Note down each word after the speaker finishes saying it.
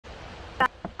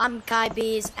I'm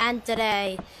Cebus, and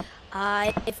today,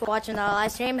 if you're watching the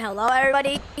live stream, hello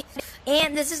everybody,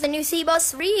 and this is the new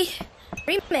Cebus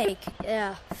remake.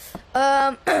 Yeah.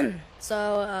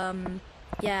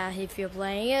 Yeah. If you're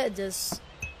playing it, just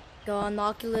go on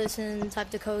Oculus and type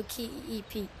the code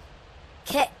KEEP.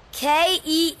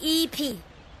 KEEP.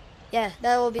 Yeah,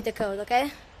 that will be the code. Okay.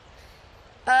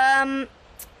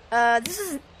 This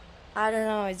is, I don't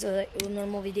know, it's a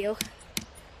normal video.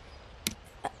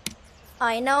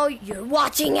 I know you're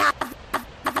watching out,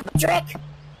 trick.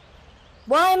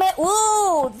 Why am I?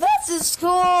 Whoa, that's is cool.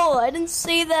 I didn't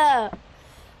see that.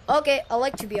 Okay, I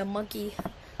like to be a monkey.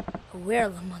 We're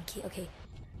the monkey. Okay.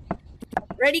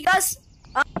 Ready, guys?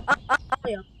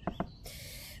 Yeah.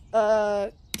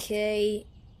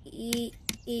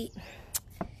 K-E-E.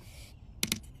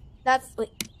 That's the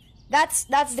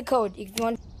code. If you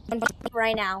want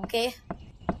right now, okay?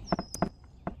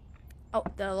 Oh,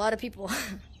 there are a lot of people.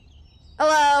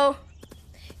 Hello.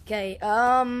 Okay, we're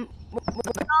off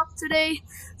today.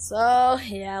 So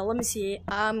yeah, let me see.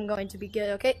 I'm going to be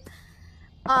good, okay?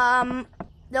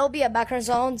 There'll be a background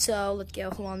zone, so let's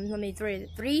go. Hold on, let me 3,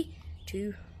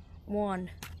 2, 1.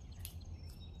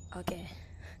 Okay.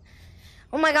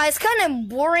 Oh my god, it's kind of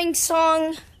boring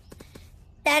song.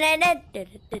 Okay,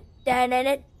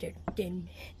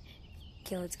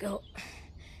 let's go.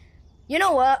 You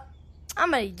know what?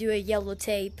 I'm gonna do a yellow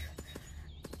tape.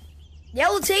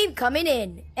 Yellow tape coming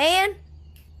in and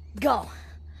go.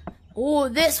 Oh,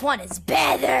 this one is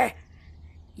better.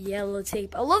 Yellow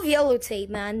tape. I love yellow tape,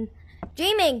 man.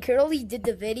 J-Man Curly did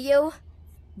the video,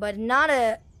 but not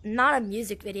a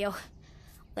music video.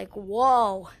 Like,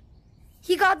 whoa,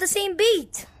 he got the same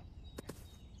beat.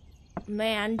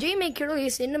 Man, J-Man Curly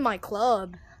is in my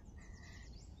club.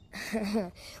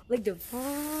 Like the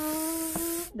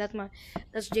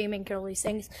that's J-Man Curly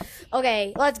sings.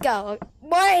 Okay, let's go.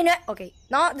 Why not? Okay,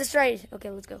 not this right. Okay,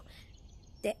 let's go.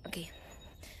 Okay.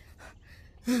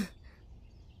 The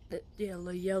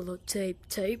yellow tape.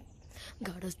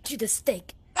 Got us to the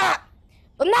stake. Ah!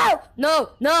 Oh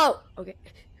no. Okay.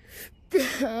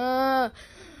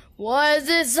 Why is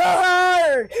it so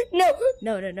hard? No.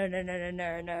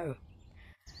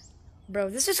 Bro,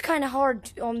 this is kind of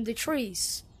hard on the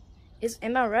trees.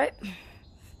 Am I right?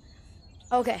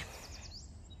 Okay.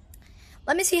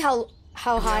 Let me see how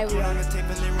high we are.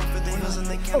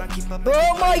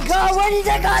 Oh my god, where did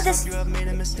I got this?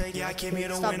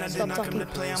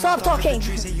 Stop talking.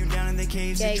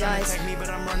 Okay, guys.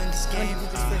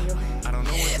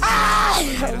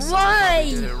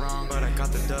 Why?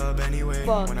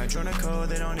 Fuck.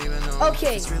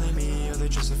 Okay.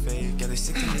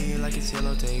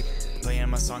 Playing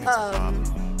my song at the top.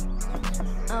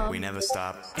 We never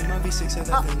stop. In my V6 said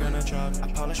that thing gonna drop.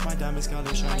 I polish my diamonds, got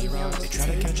the shiny rocks. They try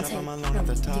to catch up on my line at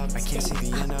the top. I can't see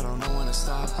the end, I don't know when to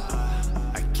stop.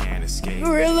 I can't escape.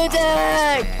 Gorilla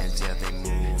Tag! Yeah, they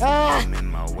move. I'm in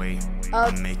my way.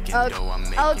 I'm making dough, I'm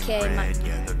making bread.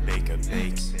 Yeah, the baker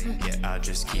bakes. Yeah, I'll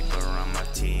just keep her on my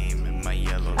team. And my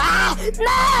yellow tape.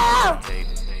 No!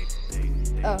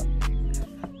 Oh.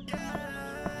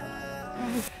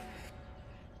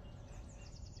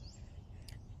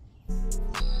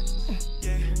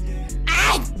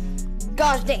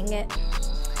 Gosh dang it.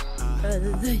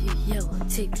 The yellow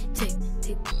tape,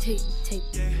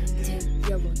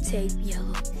 yellow tape,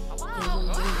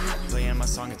 Playing my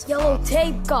song, it's yellow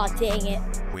tape, god dang it.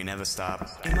 We never stop.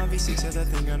 In my V6 said that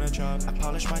thing gonna drop. I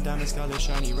polish my diamonds, got the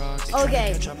shiny rocks.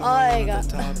 Okay, I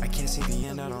can't see the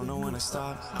end, I don't know when to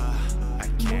stop. I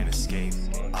can't escape.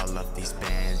 I love these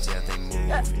bands, yeah, they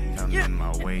move. I'm in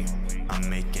my way. I'm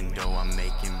making dough, I'm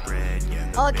making bread.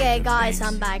 Yeah, okay, guys,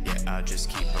 I'm back. Yeah, I'll just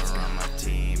keep her on my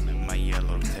team. And my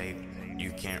yellow tape,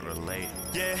 you can't relate.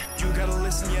 Yeah, you gotta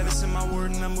listen, yeah, this is my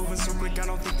word. And I'm moving so quick, I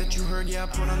don't think that you heard. Yeah, I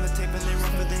put on the tape and they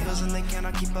run for the hills and they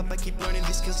cannot keep up. I keep learning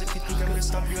these skills. If you think I can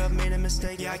stop, you have made a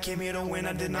mistake. Yeah, I came here to win,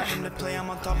 I did not come to play. I'm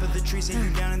on top of the trees and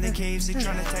you down in the caves. They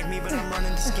trying to tag me, but I'm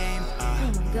running this game.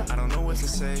 I don't know what to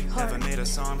say. Never made a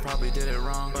song, probably did it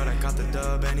wrong, but I got the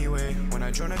dub anyway. When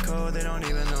I join a code, they don't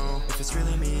even know if it's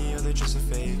really me or they're just a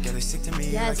fake. Yeah, they stick to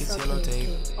me like it's yellow tape.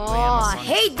 Oh, I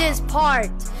hate this part.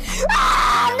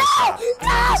 Ah, no! Oh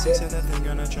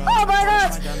my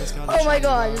god! Oh my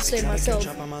god, I just saved myself.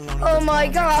 Oh my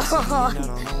god!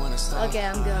 Okay,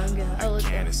 I'm good. Oh, let's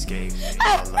go.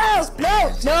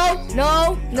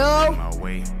 No!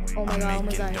 Oh my god, I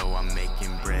almost died.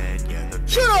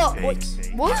 Shut up!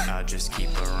 What? I'll just keep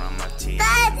her on my team.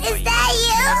 Dad, is that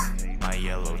you? My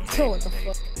yellow tape. Oh, what the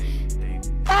fuck?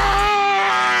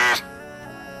 Ah!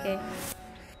 Okay.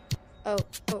 Oh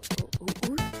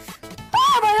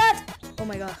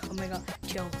my god! Oh my god.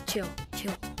 Chill.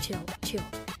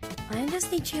 I'm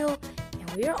just need chill, and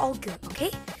we're all good,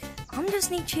 okay? I'm just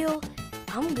need chill.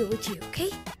 I'm good with you, okay?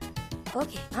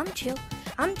 Okay, I'm chill.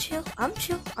 I'm chill. I'm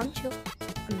chill. I'm chill.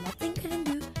 I'm nothing gonna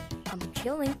do. I'm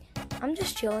chilling. I'm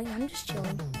just chilling. I'm just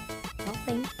chilling.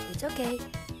 Nothing. It's okay.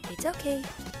 It's okay.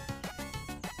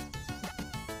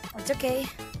 It's okay.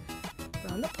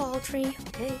 We're on the poultry,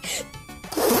 okay?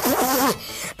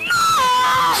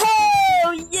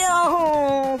 Oh,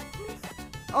 yo!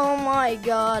 Oh my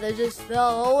god, I just fell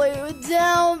all the way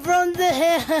down from the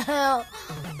hill.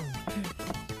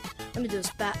 Let me do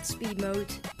speed mode.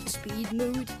 Speed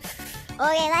mode.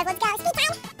 Okay, guys, let's go. Speed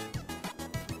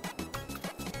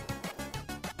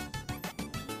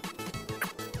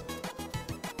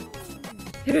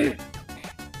time.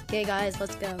 Okay, guys,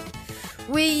 let's go.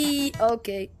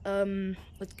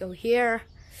 Let's go here.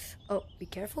 Oh, be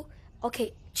careful.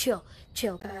 Okay, chill.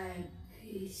 Chill.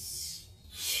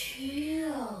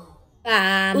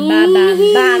 Bam bam bam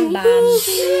bam bam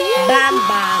bam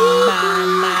bam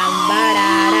bam bam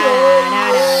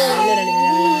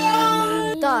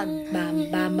Done. bam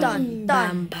bam Done.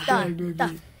 bam Done.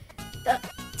 Done. Done.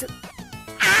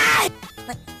 Ah!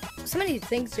 So many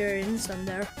things are in some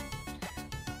there.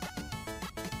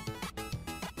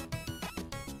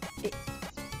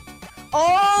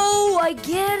 Oh, I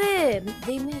get it.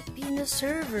 They might be in the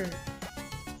server.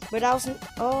 But I wasn't.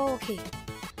 Oh, okay.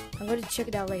 I'm going to check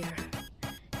it out later.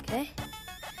 Okay?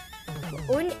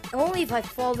 Only if I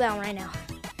fall down right now.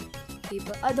 Okay,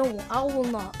 but I don't want. I will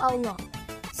not. I will not.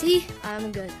 See?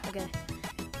 I'm good. Okay.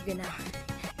 I'm good now.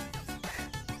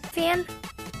 Fan?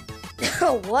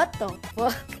 What the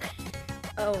fuck?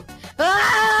 Oh.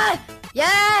 Ah!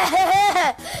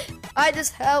 Yeah! I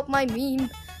just helped my meme.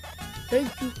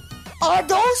 Thank you. Are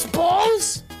those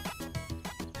balls?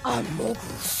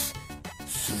 Amogus.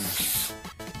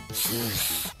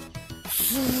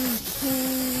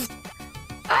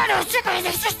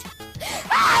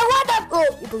 What the? Oh,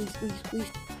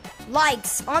 please.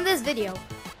 Likes on this video.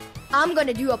 I'm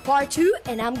gonna do a part 2,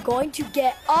 and I'm going to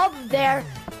get up there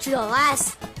to the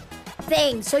last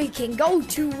thing, so you can go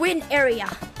to win area.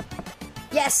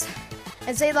 Yes,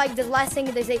 and say like the last thing.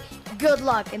 They say good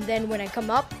luck, and then when I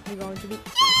come up, you're going to be.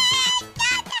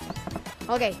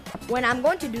 Okay, when I'm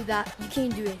going to do that, you can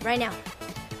do it right now.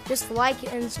 Just like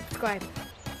and subscribe.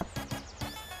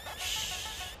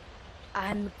 Shh.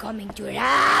 I'm coming to your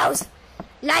house.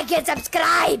 Like and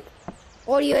subscribe,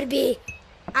 or you'll be.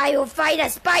 I will find a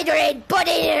spider and put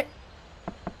it in.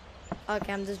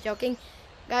 Okay, I'm just joking.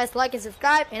 Guys, like and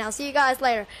subscribe, and I'll see you guys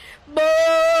later.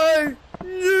 Bye.